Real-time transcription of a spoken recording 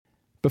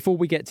Before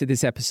we get to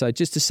this episode,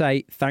 just to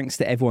say thanks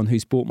to everyone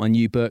who's bought my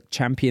new book,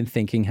 Champion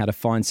Thinking: How to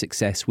Find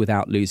Success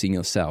Without Losing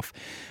Yourself.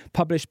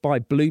 Published by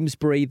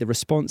Bloomsbury, the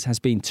response has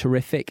been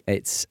terrific.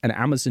 It's an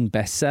Amazon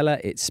bestseller.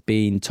 It's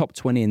been top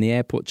 20 in the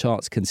airport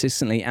charts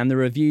consistently, and the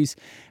reviews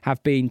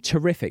have been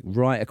terrific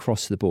right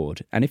across the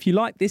board. And if you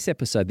like this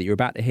episode that you're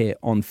about to hear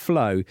on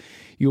Flow,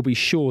 you'll be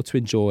sure to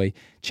enjoy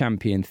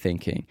Champion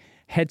Thinking.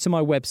 Head to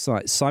my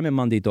website,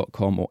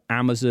 simonmundy.com, or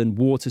Amazon,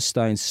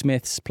 Waterstone,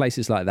 Smiths,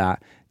 places like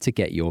that to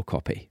get your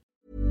copy.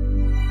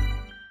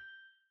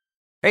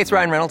 Hey, it's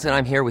Ryan Reynolds, and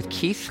I'm here with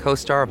Keith,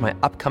 co-star of my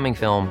upcoming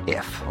film,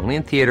 If, only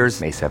in theaters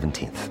May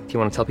 17th. Do you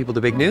want to tell people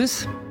the big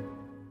news?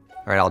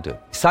 All right, I'll do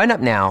it. Sign up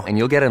now and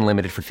you'll get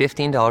unlimited for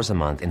 $15 a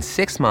month and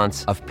 6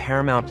 months of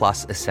Paramount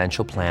Plus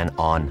Essential Plan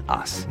on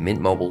us.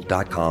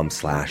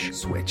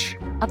 MintMobile.com/switch.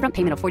 Upfront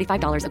payment of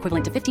 $45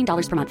 equivalent to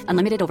 $15 per month.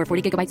 Unlimited over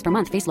 40 gigabytes per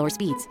month. Face lower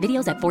speeds.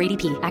 Videos at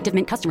 480p. Active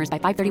Mint customers by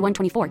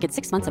 531.24 get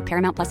 6 months of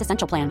Paramount Plus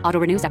Essential Plan.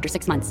 Auto renews after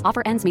 6 months.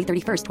 Offer ends May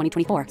 31st,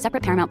 2024.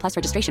 Separate Paramount Plus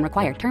registration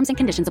required. Terms and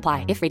conditions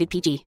apply if rated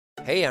PG.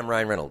 Hey, I'm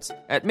Ryan Reynolds.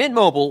 At Mint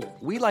Mobile,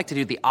 we like to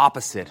do the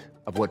opposite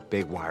of what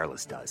Big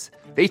Wireless does.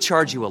 They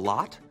charge you a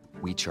lot.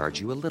 We charge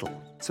you a little.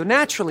 So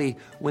naturally,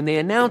 when they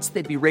announced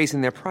they'd be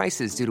raising their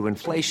prices due to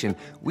inflation,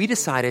 we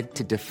decided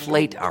to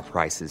deflate our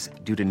prices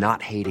due to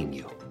not hating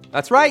you.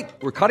 That's right.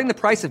 We're cutting the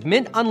price of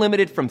Mint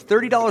Unlimited from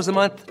 $30 a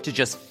month to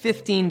just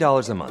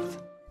 $15 a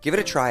month. Give it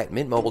a try at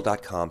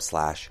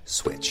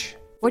mintmobile.com/switch.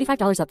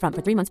 $45 upfront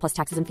for 3 months plus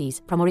taxes and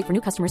fees. Promo rate for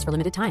new customers for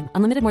limited time.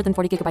 Unlimited more than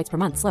 40 gigabytes per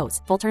month.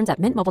 Slows full terms at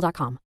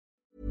mintmobile.com.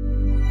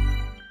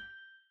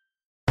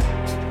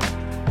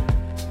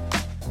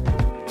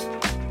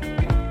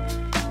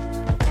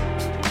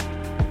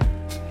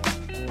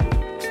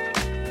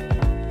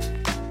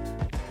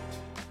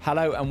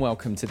 Hello and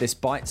welcome to this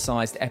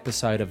bite-sized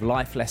episode of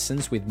Life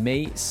Lessons with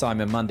me,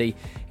 Simon Mundy,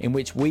 in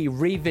which we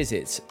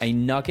revisit a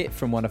nugget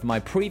from one of my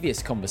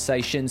previous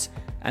conversations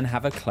and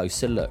have a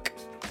closer look.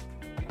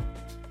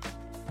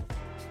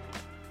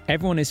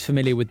 Everyone is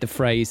familiar with the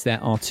phrase,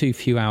 there are too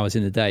few hours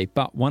in the day,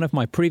 but one of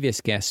my previous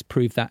guests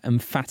proved that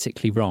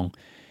emphatically wrong.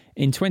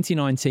 In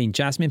 2019,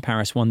 Jasmine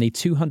won the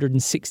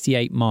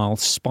 268-mile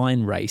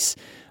spine race,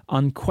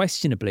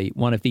 unquestionably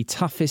one of the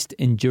toughest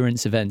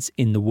endurance events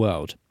in the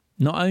world.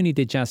 Not only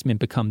did Jasmine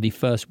become the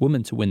first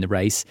woman to win the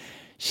race,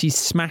 she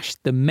smashed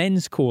the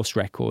men's course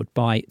record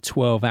by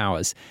 12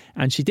 hours,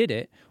 and she did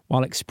it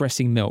while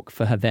expressing milk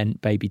for her then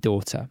baby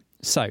daughter.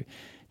 So,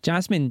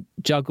 Jasmine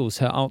juggles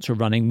her ultra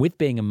running with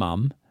being a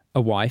mum, a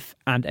wife,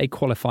 and a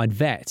qualified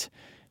vet.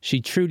 She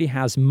truly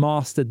has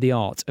mastered the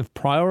art of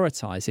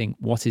prioritising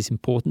what is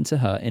important to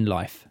her in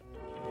life.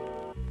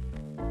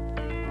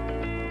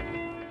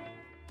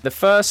 The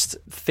first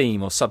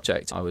theme or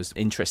subject I was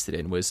interested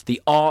in was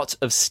the art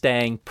of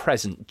staying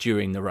present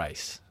during the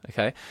race,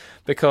 okay?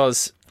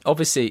 Because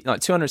obviously, like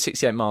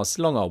 268 miles is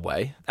a long old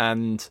way,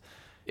 and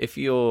if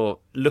you're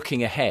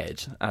looking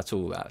ahead at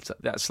all that,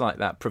 that's like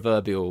that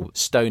proverbial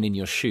stone in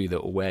your shoe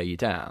that will wear you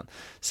down.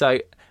 So,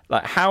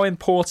 like, how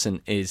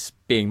important is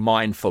being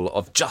mindful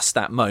of just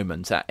that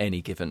moment at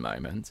any given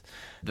moment,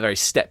 the very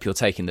step you're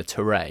taking, the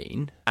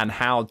terrain, and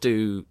how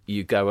do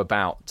you go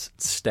about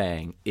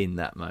staying in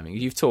that moment?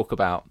 You talk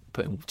about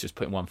putting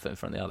one foot in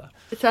front of the other.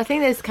 So I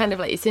think there's kind of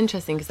like, it's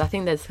interesting because I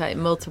think there's like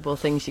multiple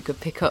things you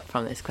could pick up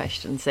from this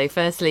question. So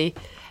firstly,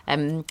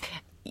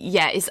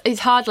 it's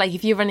hard. Like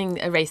if you're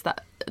running a race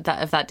that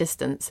of that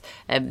distance,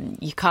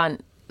 you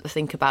can't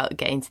think about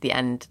getting to the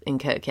end in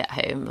Kirky at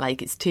home.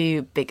 Like it's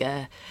too big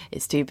a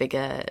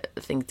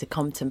thing to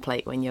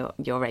contemplate when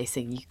you're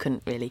racing. You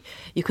couldn't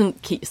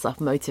keep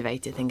yourself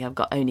motivated thinking I've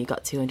only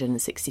got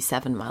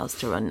 267 miles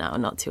to run now,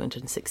 not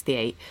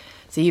 268.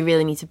 So you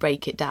really need to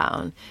break it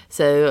down.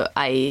 So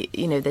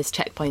there's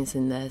checkpoints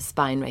in the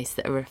spine race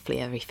that are roughly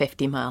every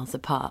 50 miles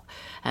apart.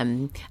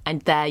 And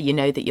there you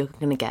know that you're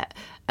going to get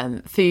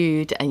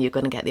food, and you're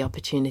going to get the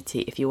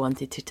opportunity, if you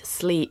wanted to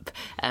sleep,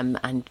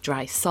 and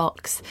dry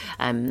socks,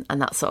 and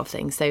that sort of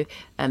thing. So,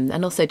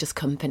 and also just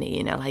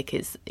company,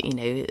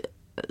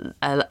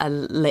 a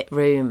lit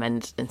room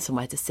and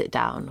somewhere to sit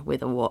down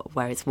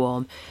where it's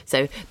warm.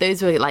 So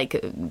those were like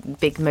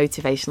big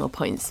motivational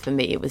points for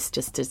me. It was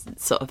just to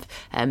sort of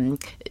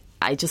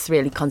I just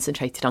really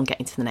concentrated on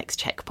getting to the next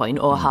checkpoint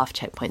or half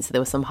checkpoint. So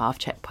there were some half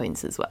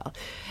checkpoints as well.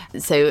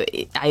 So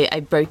I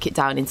broke it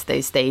down into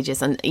those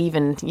stages, and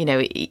even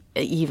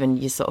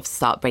you sort of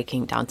start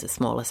breaking it down to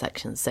smaller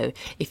sections. So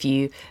if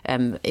you've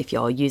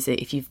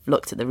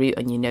looked at the route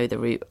and you know the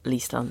route, at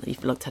least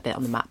you've looked at it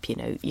on the map,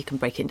 you can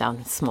break it down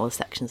into smaller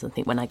sections and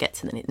think, when I get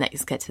to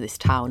this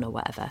town or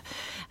whatever.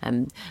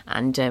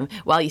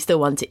 While you still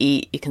want to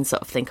eat, you can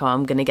sort of think,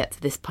 I'm going to get to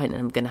this point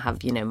and I'm going to have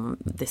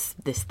this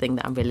thing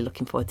that I'm really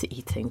looking forward to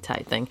eating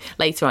type thing.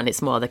 Later on,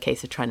 it's more the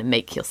case of trying to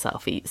make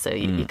yourself eat, so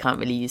you can't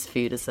really use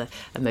food as a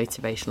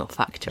motivational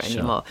factor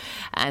anymore.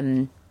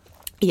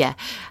 Sure.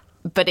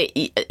 But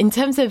in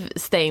terms of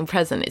staying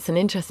present, it's an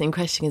interesting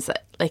question. Is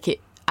that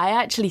I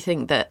actually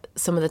think that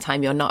some of the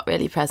time you're not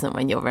really present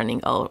when you're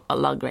running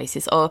long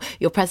races, or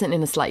you're present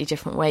in a slightly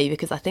different way,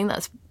 because I think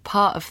that's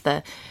part of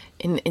the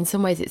in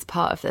some ways it's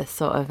part of the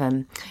sort of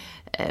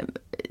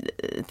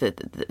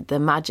the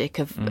magic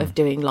of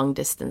doing long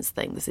distance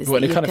things. Is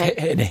in a kind of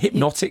in a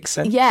hypnotic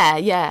sense?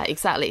 Yeah,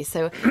 exactly.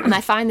 So, and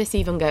I find this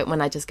even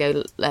when I just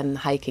go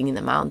hiking in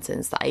the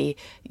mountains, that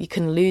you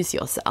can lose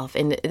yourself.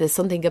 And there's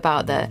something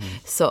about the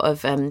sort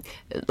of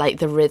like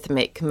the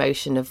rhythmic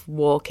motion of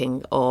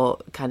walking or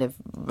kind of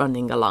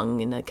running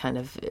along in a kind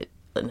of,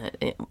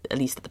 at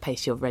least at the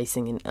pace you're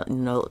racing in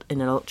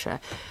an ultra,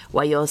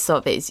 where you're sort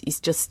of it's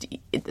just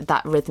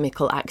that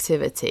rhythmical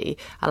activity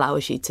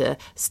allows you to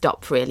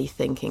stop really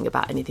thinking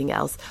about anything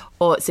else,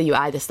 or so you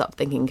either stop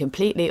thinking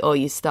completely or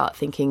you start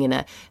thinking in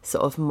a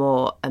sort of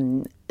more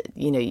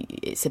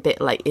it's a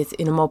bit like it's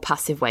in a more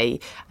passive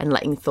way and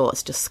letting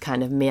thoughts just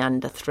kind of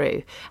meander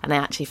through. And I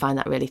actually find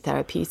that really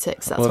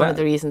therapeutic. So that's one of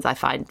the reasons I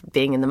find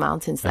being in the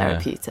mountains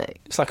therapeutic.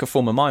 It's like a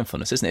form of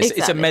mindfulness, isn't it?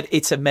 Exactly.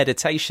 It's a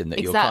meditation that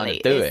you're kind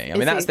of doing. I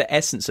mean, that's the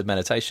essence of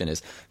meditation,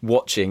 is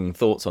watching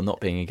thoughts or not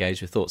being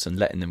engaged with thoughts and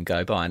letting them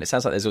go by. And it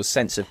sounds like there's a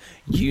sense of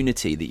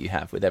unity that you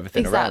have with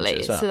everything around you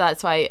as well. So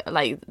that's why,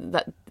 like,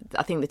 that.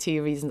 I think the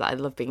two reasons that I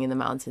love being in the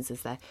mountains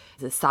is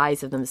the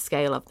size of them, the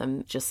scale of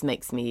them just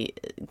gives me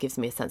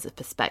a sense of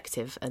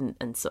perspective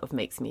and sort of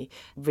makes me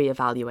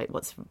reevaluate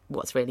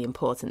what's really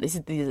important. These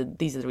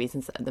are the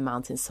reasons that the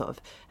mountains sort of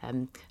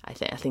I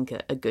think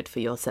are good for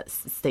your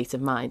state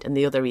of mind. And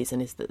the other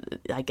reason is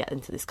that I get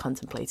into this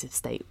contemplative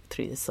state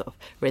through this sort of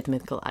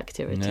rhythmical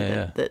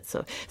activity.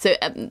 So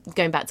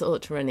going back to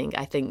ultra running,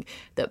 I think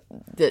that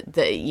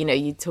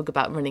you talk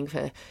about running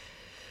for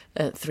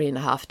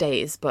 3.5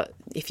 days, but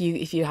if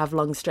you have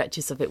long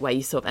stretches of it where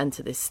you sort of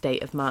enter this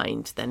state of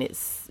mind, then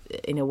it's,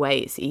 in a way,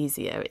 it's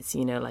easier. It's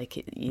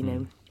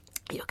you're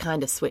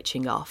kind of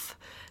switching off.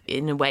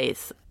 In a way,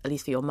 it's, at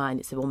least for your mind,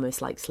 it's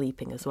almost like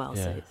sleeping as well.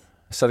 Yeah.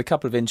 So the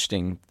couple of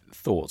interesting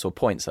thoughts or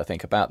points I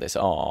think about this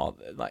are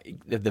like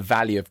the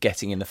value of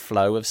getting in the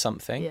flow of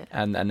something,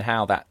 and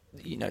how that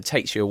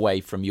takes you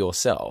away from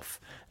yourself.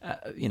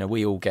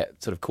 We all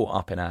get sort of caught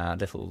up in our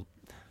little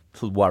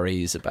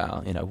worries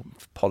about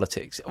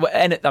politics,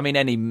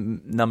 any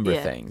number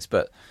of things,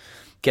 but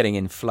getting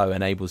in flow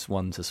enables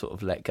one to sort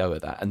of let go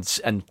of that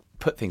and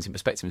put things in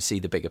perspective and see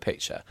the bigger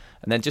picture.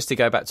 And then just to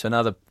go back to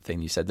another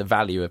thing you said, the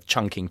value of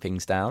chunking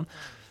things down.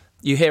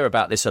 You hear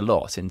about this a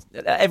lot, and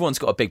everyone's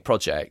got a big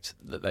project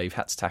that they've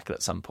had to tackle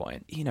at some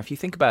point. If you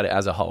think about it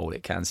as a whole,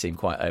 it can seem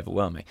quite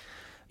overwhelming.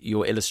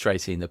 You're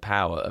illustrating the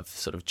power of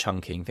sort of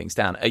chunking things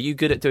down. Are you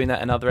good at doing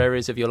that in other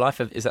areas of your life?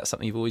 Is that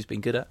something you've always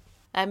been good at?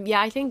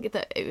 I think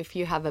that if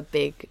you have a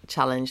big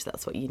challenge,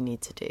 that's what you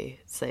need to do.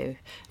 So,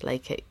 I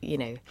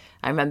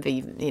remember,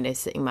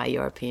 sitting my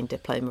European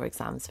diploma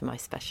exams for my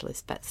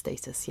specialist vet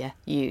status. Yeah,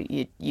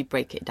 you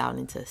break it down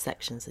into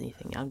sections and you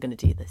think, I'm going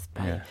to do this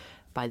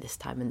by this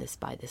time and this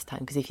by this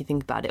time. Because if you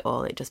think about it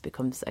all, it just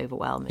becomes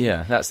overwhelming.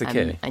 Yeah, that's the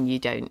key. And you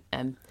don't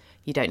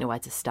know where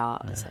to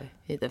start. Yeah. So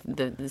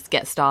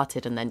get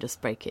started and then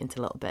just break it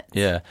into little bits.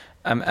 Yeah.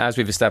 As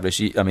we've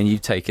established,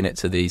 you've taken it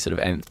to the sort of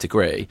nth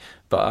degree,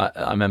 but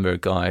I remember a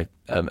guy,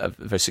 a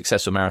very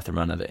successful marathon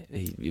runner, that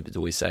he would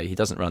always say he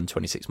doesn't run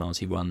 26 miles,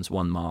 he runs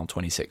 1 mile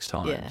 26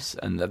 times.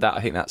 Yeah. And that,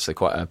 I think that's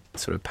quite a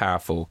sort of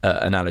powerful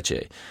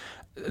analogy.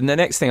 And the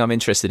next thing I'm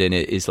interested in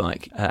is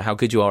how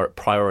good you are at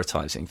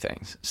prioritising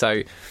things.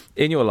 So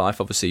in your life,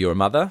 obviously you're a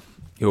mother,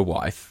 you're a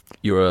wife,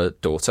 you're a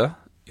daughter,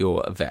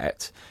 you're a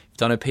vet,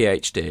 done a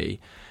PhD,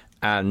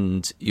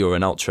 and you're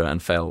an ultra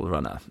and fail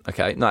runner.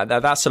 Okay, now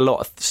that's a lot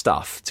of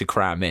stuff to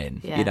cram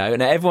in. Yeah.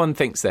 And everyone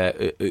thinks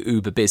they're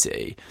uber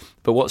busy,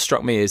 but what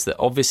struck me is that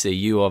obviously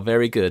you are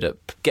very good at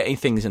getting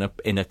things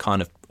in a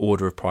kind of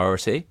order of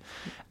priority,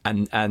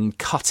 and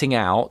cutting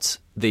out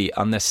the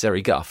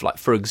unnecessary guff. Like,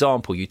 for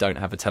example, you don't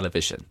have a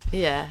television.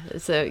 Yeah.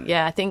 So,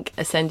 I think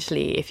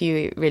essentially if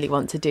you really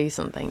want to do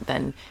something,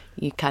 then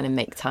you kind of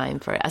make time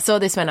for it. I saw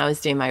this when I was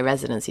doing my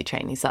residency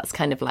training. So that's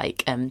kind of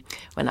like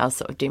when I was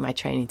sort of doing my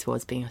training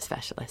towards being a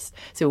specialist.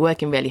 So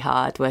working really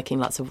hard, working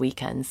lots of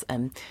weekends,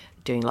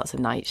 doing lots of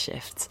night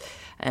shifts.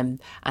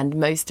 And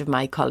most of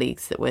my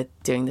colleagues that were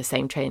doing the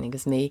same training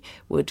as me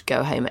would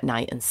go home at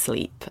night and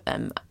sleep,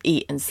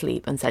 eat and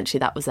sleep. And essentially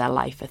that was their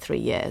life for 3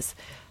 years.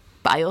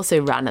 But I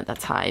also ran at that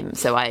time.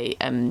 So I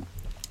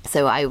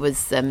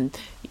was,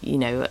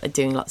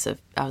 doing lots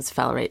of, I was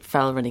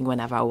fell running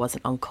whenever I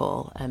wasn't on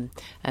call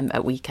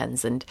at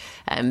weekends. And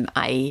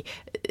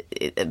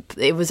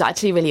it was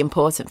actually really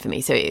important for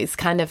me. So it's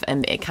kind of,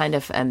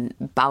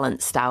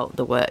 balanced out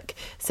the work.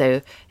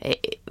 So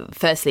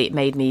firstly, it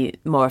made me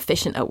more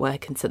efficient at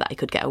work, and so that I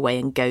could get away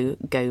and go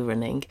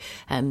running.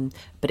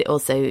 But it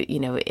also,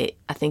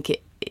 I think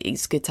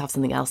it's good to have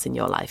something else in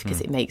your life, because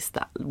it makes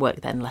that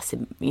work then less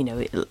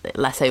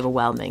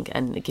overwhelming,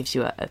 and it gives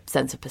you a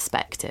sense of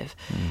perspective.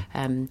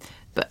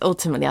 But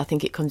ultimately, I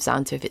think it comes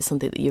down to, if it's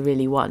something that you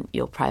really want,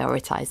 you'll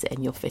prioritise it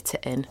and you'll fit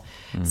it in.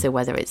 So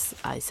whether it's,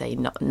 I say,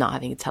 not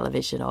having a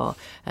television, or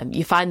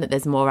you find that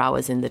there's more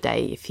hours in the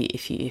day if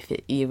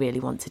you really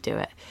want to do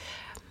it.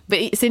 But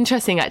it's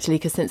interesting, actually,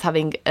 because since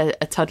having a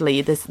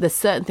toddler, there's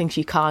certain things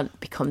you can't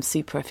become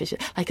super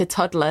efficient. Like a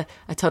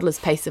toddler's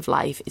pace of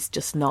life is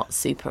just not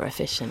super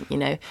efficient, you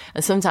know.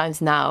 And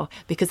sometimes now,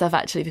 because I've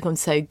actually become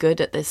so good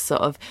at this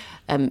sort of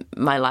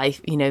my life,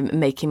 you know,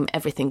 making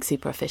everything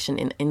super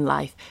efficient in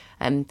life,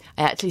 I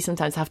actually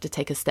sometimes have to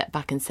take a step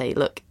back and say,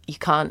 look, you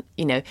can't,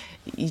 you know,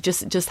 you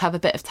just have a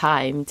bit of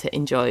time to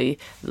enjoy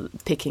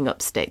picking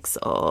up sticks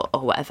or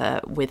whatever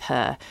with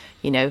her,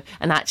 you know,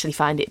 and actually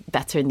find it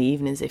better in the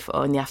evenings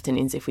or in the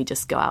afternoons if we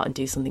just go out and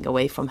do something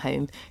away from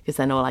home, because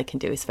then all I can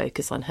do is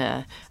focus on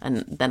her,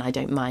 and then I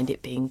don't mind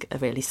it being a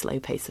really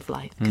slow pace of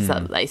life, because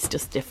it's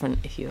just different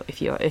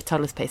if your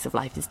toddler's pace of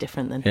life is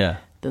different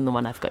than the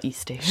one I've got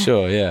used to.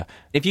 Sure, yeah.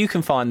 If you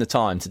can find the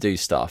time to do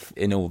stuff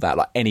in all that,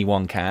 like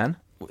anyone can.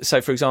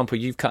 So, for example,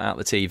 you've cut out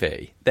the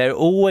TV. There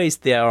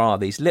are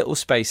these little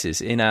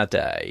spaces in our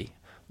day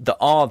that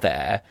are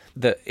there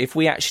that if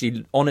we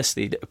actually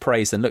honestly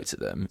appraised and looked at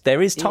them, there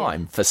is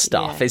time for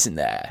stuff, isn't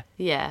there?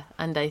 Yeah,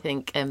 and I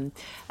think, and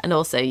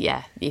also,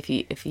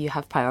 if you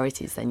have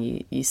priorities, then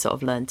you sort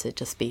of learn to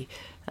just be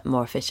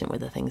more efficient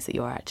with the things that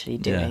you're actually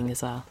doing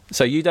as well.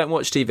 So you don't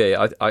watch TV?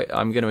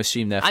 I'm going to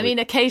assume therefore... I mean,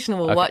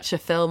 occasionally we'll watch a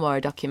film or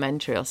a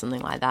documentary or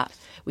something like that.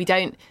 We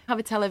don't have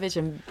a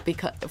television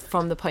because,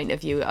 from the point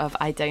of view of,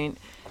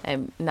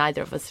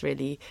 neither of us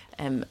really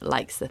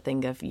likes the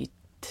thing of you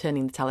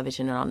turning the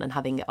television on and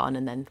having it on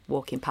and then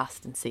walking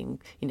past and seeing,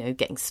 you know,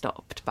 getting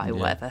stopped by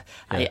whatever.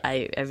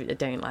 I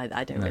don't like that.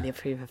 I don't really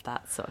approve of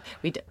that. So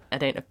I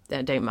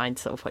don't mind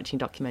sort of watching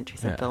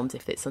documentaries and films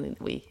if it's something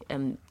that we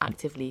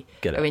actively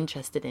are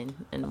interested in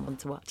and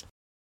want to watch.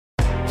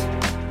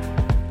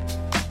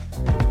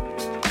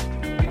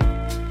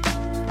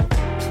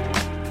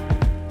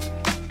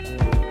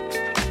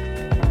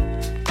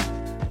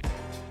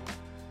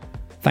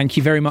 Thank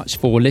you very much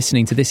for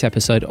listening to this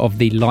episode of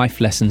the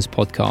Life Lessons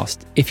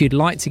podcast. If you'd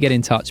like to get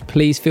in touch,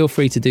 please feel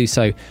free to do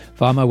so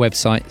via my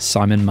website,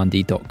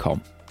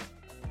 simonmundy.com.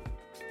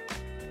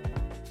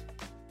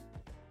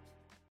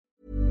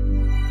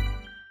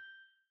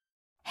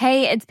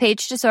 Hey, it's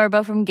Paige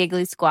DeSorbo from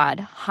Giggly Squad.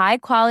 High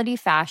quality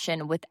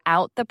fashion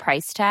without the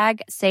price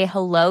tag. Say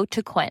hello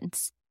to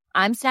Quince.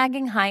 I'm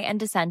snagging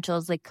high-end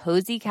essentials like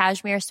cozy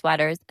cashmere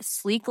sweaters,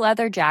 sleek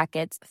leather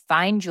jackets,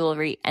 fine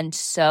jewelry, and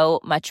so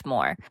much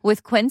more.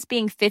 With Quince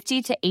being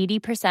 50 to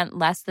 80%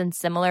 less than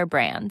similar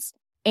brands.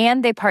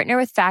 And they partner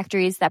with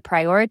factories that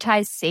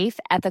prioritize safe,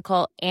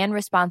 ethical, and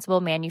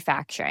responsible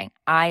manufacturing.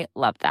 I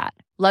love that.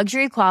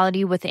 Luxury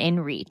quality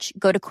within reach.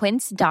 Go to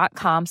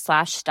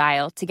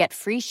quince.com/style to get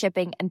free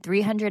shipping and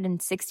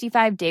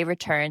 365-day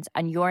returns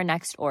on your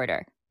next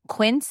order.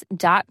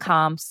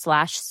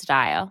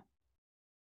 Quince.com/style.